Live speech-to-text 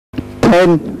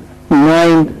10,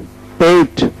 9,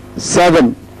 8,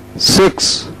 7,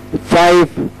 6,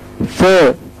 5,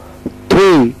 4,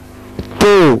 3,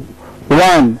 2,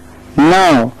 1.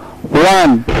 Now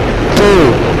 1, 2, 3,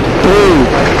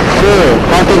 4.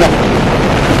 Counting up.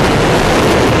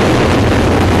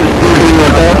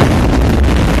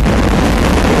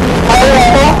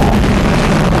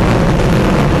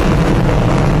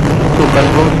 To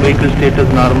confirm vehicle status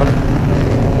normal.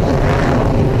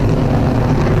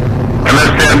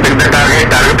 Understand, pick the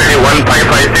target. Target is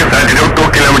 1556, altitude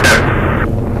 2 kilometers.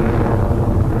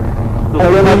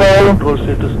 Control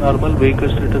status normal, vehicle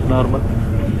status normal.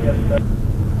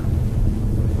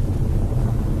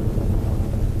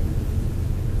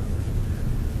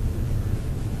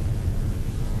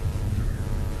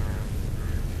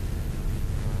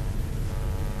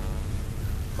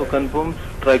 So confirm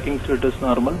tracking status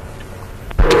normal.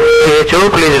 DHO,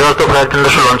 please rock the flight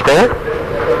tenders to launch pad.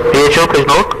 DHO, please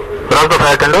note, rock the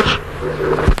flight tenders.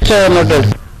 Sir, noted.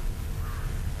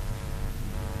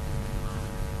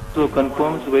 So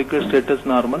confirms vehicle status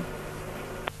normal.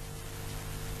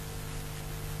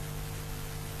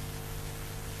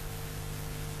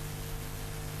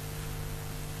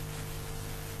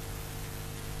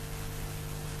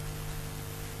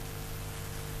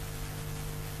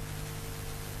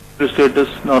 Status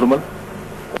normal.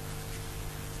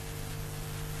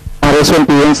 RS1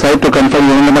 PN site to confirm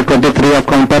unit number 23 of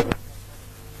contact.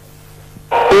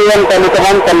 PN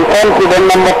Telecom confirm unit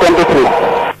number 23.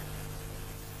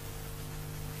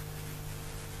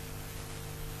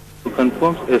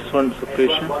 Confirms S1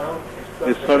 separation,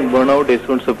 S1 burnout,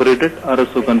 S1 separated,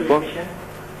 RSO confirms.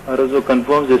 RSO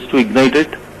confirms S2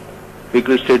 ignited,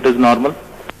 vehicle status normal.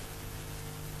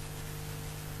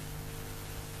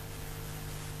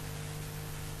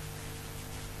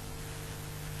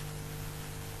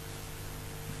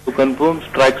 Confirms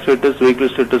track status, vehicle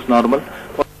status normal.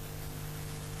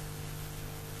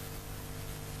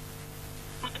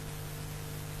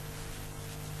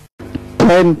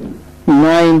 Ten,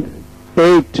 9,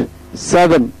 8,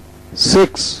 7,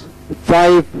 6,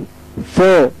 5,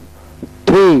 4,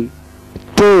 3,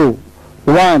 2,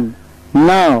 1.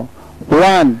 Now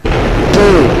 1, 2, 3,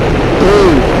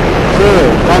 4.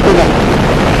 Counting up.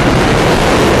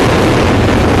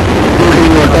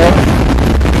 Including water.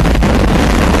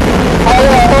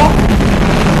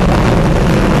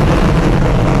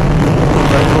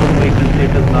 Vehicle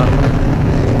status normal.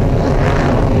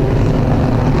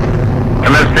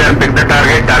 Understand, pick the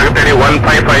target. Target is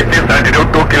 1556, altitude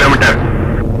 2 kilometers.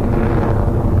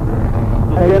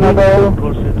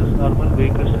 Control status normal,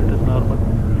 vehicle status normal.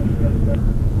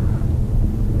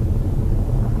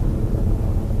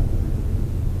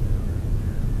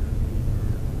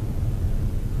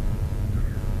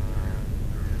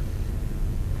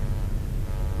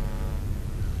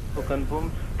 So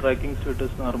confirms tracking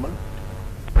status normal.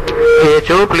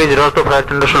 DHO, please rock the flight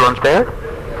tenders to launch pad.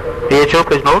 DHO,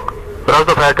 please note, rock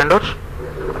the flight tenders.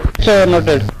 Sir,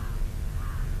 noted.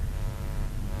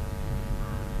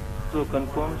 So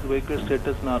confirms vehicle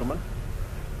status normal.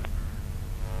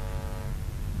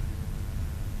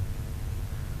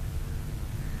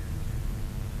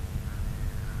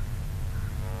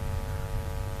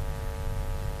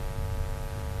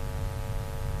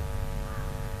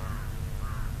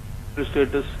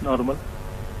 Status normal.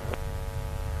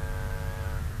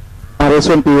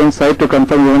 RS1 PN site to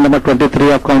confirm unit number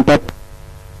 23 of contact.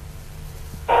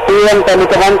 PN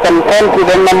Telecom confirm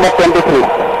unit number 23.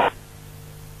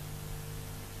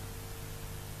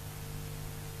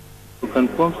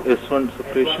 Confirms S1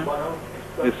 separation,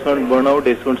 S1 burnout,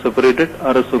 S1 separated,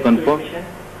 RSO confirms.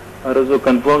 RSO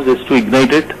confirms S2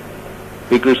 ignited,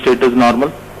 vehicle status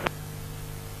normal.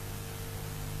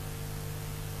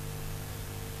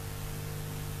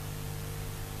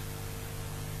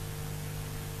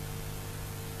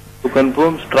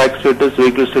 Confirms track status,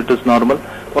 vehicle status normal.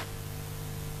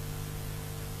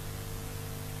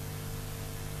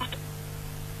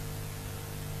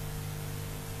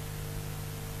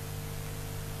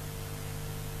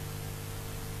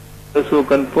 So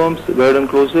confirms guide and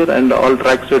closer and all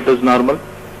track status normal.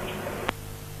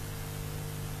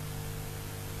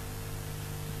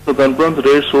 So confirms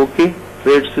rates okay,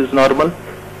 rates is normal.